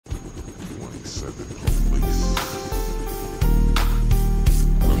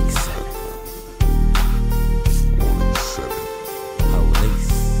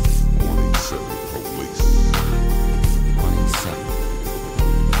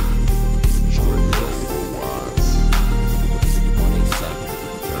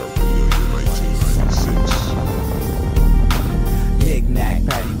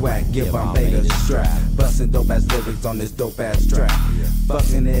Give Bombay the strap, busting dope ass lyrics on this dope ass track.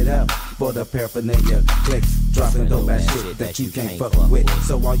 Fucking it up for the paraphernalia clicks, dropping dope ass shit that you can't fuck with.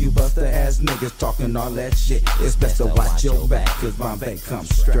 So all you buster ass niggas talking all that shit, it's best to watch your back, cause Bombay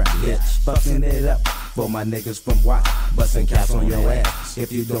comes strapped. Yeah, fucking it up for my niggas from Watt, busting caps on your ass if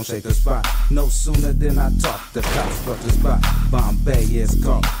you don't shake the spot. No sooner than I talk, the cops rush the spot. Bombay is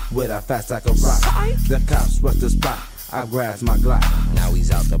caught with a fast sack of rock. The cops rush the spot. I grabbed my Glock. Now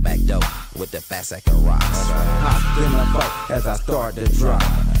he's out the back door with the fat sack of rocks. Hopped in the boat as I start to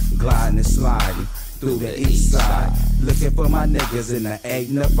drive, gliding and sliding through the east side, looking for my niggas in the 8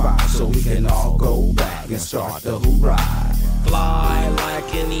 and the 5, so we can all go back and start the hoorah. Fly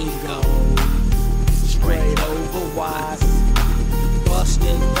like an eagle, straight over wise,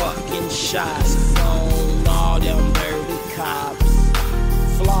 busting fucking shots on all them dirty cops.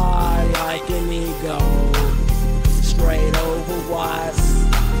 Fly like an eagle, straight over wise,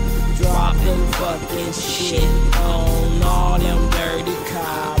 dropping fucking shit on all them dirty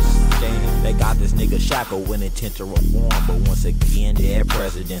cops. Damn, they got this nigga shackled with intent to reform, but once again their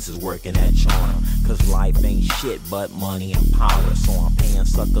presidents is working at charm. Cause life ain't shit but money and power, so I'm paying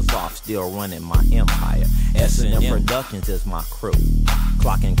suckers off, still running my empire. S&M Productions is my crew,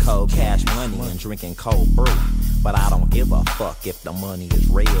 clocking cold cash money and drinking cold brew. But I don't give a fuck if the money is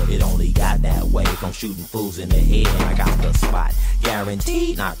red, it only got that way from shooting fools in the head. I got the spot,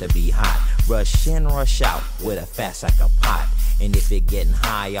 guaranteed not to be hot. Rush in, rush out with a fat sack of pot. And if it getting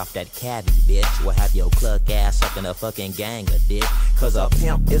high off that caddy, bitch, we'll have your cluck ass sucking a fucking gang of dick. Cause a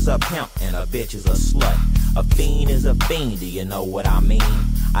pimp is a pimp and a bitch is a slut. A fiend is a fiend, do you know what I mean?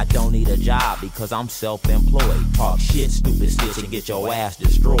 I don't need a job because I'm self-employed. Talk shit, stupid shit, and get your ass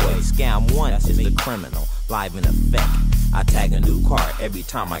destroyed. Scam one is the criminal, live in effect. I tag a new card every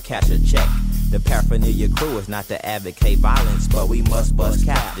time I cash a check. The Paraphernalia crew is not to advocate violence, but we must bust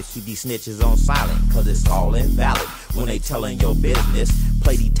cap to keep these snitches on silent, cause it's all invalid when they telling your business.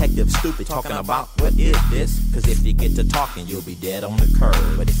 Play detective stupid talking about what is this, cause if you get to talking you'll be dead on the curb.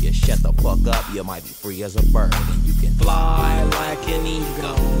 But if you shut the fuck up you might be free as a bird, and you can fly like an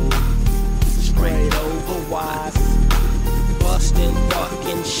eagle, straight over wise, busting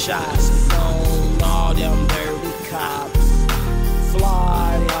fucking shots on all them dirty cops.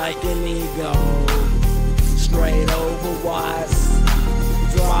 Fly like an eagle, straight over wise,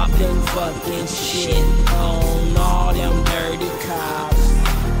 dropping fucking shit on all them dirty cops.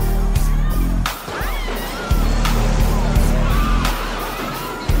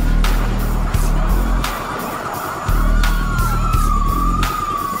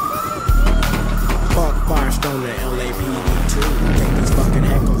 Park Firestone to LAPD 2. Take these fucking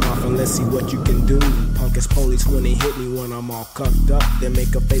heckles off and let's see what you can do. Punk as police when they hit me when I'm all cuffed up. Then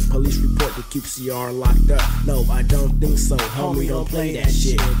make a fake police report to keep CR locked up. No, I don't think so, homie, don't play that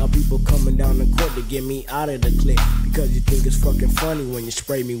shit. Our people coming down the court to get me out of the clique, because you think it's fucking funny when you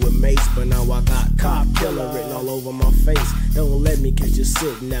spray me with mace. But now I got cop killer written all over my face. Don't let me catch you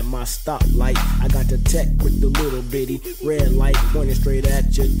sitting at my stoplight. I got the tech with the little bitty red light pointing straight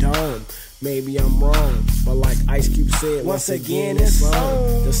at your dome. Maybe I'm wrong, but like Ice Cube said, once again it's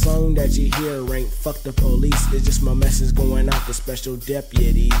on. The song that you hear ain't fuck the police, it's just my message going out to special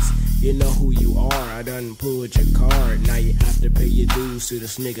deputies. You know who you are, I done pulled your card. Now you have to pay your dues to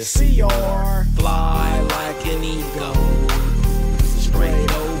this nigga CR. Fly like an eagle,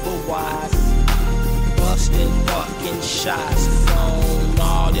 straight over wise, busting fucking shots on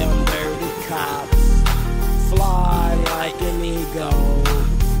all them dirty cops. Fly like an eagle,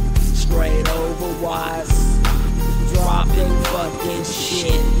 straight over wise, dropping fucking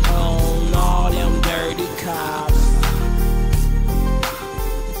shit on all them dirty cops.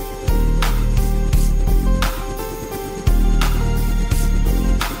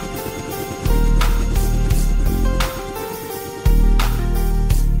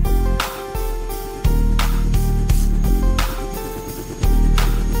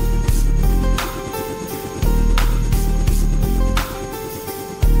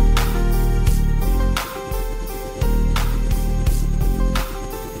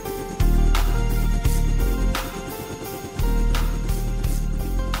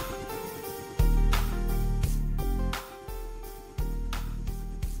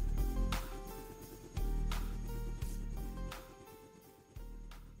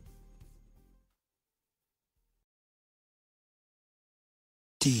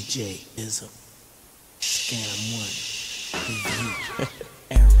 DJ is a scam one. Review.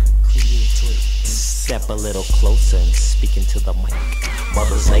 Error. Creator. Step a little closer and speaking to the mic.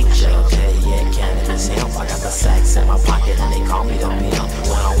 Mother's nature, yeah, cannabis hemp. I got the sacks in my pocket and they call me the pimp.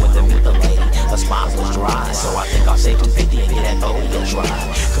 When I went to meet the lady, her spine was dry, so I think I'll save 250 and get that polio dry.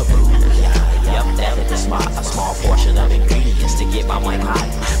 Kabooyah, yep, that hit the spot. A small portion of ingredients to get my mic hot.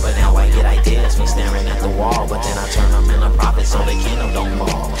 But now I get ideas from staring at the wall, but then I turn them into profit so the kingdom don't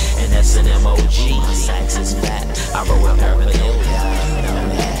fall. And that's an MOG, sacks is fat. I roll with paraphernalia, you know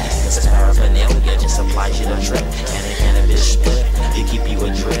that. Cause paraphernalia just supplies you the drip. And a cannabis split, you keep you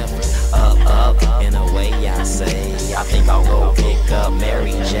adrift. Up, in a way I say. I think I'll go pick up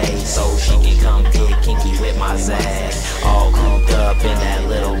Mary J, so she can come get kinky with my zag. All cooped up in that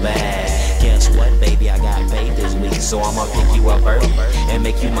little bag. Guess what, baby, I got paid this week, so I'ma pick you up early and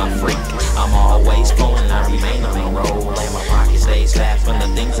make you my freak. I'm always flowing, I remain on the road, and my pocket stays fat from the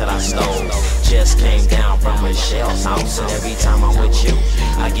things that I stole. Just came down from Michelle's house, and every time I'm with you,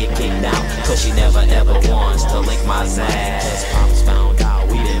 I get kicked out, cause she never ever wants to lick my zazz. Pops found out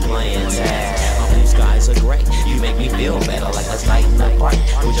we been playing tag. My blue skies are great, you make me feel better, like let's night in the park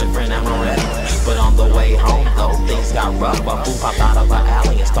with your friend Amaretta. But on the way home though, things got rough. A fool popped out of her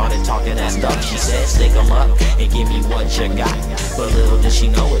alley and started talking that stuff. She said, stick 'em up and give me what you got. But little did she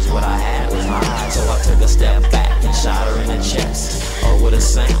know is what I had was high. So I took a step back and shot her in the chest. Oh, what a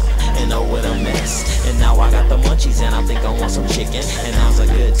sound, and oh, what a mess. And now I got the munchies and I think I want some chicken. And now's a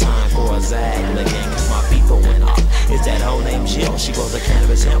good time for a zag again, cause my people went off. It's that hoe named Jill, she goes to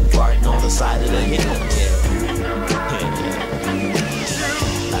cannabis hemp garden on the side of the hill.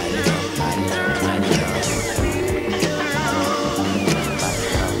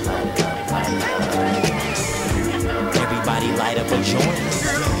 Everybody light up a joint.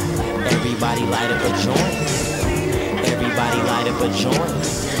 Everybody light up a joint. Everybody light up a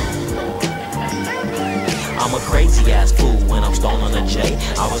joint. I'm a crazy ass fool when I'm stolen a J.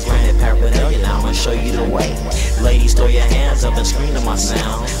 I was granted paraphernalia, now I'ma show you the way. Ladies, throw your hands up and scream to my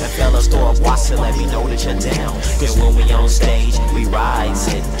sound. And fellas, throw up watch to let me know that you're down. Cause when we on stage, we rise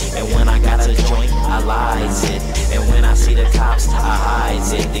it. And when I got a joint, I lies it. And when I see the cops, I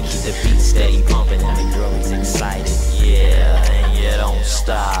hides it. To keep the beat steady pumping and the girl is excited. Yeah, and you don't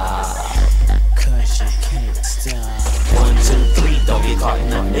stop. Cause you can't stop. 1, 2, 3, don't get caught in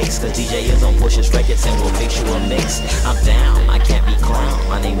the mix. Cause DJ is on Push's records and we'll fix you a mix. I'm down, I can't be clown.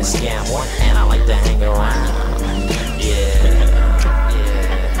 My name is Scam One and I like to hang around. Yeah.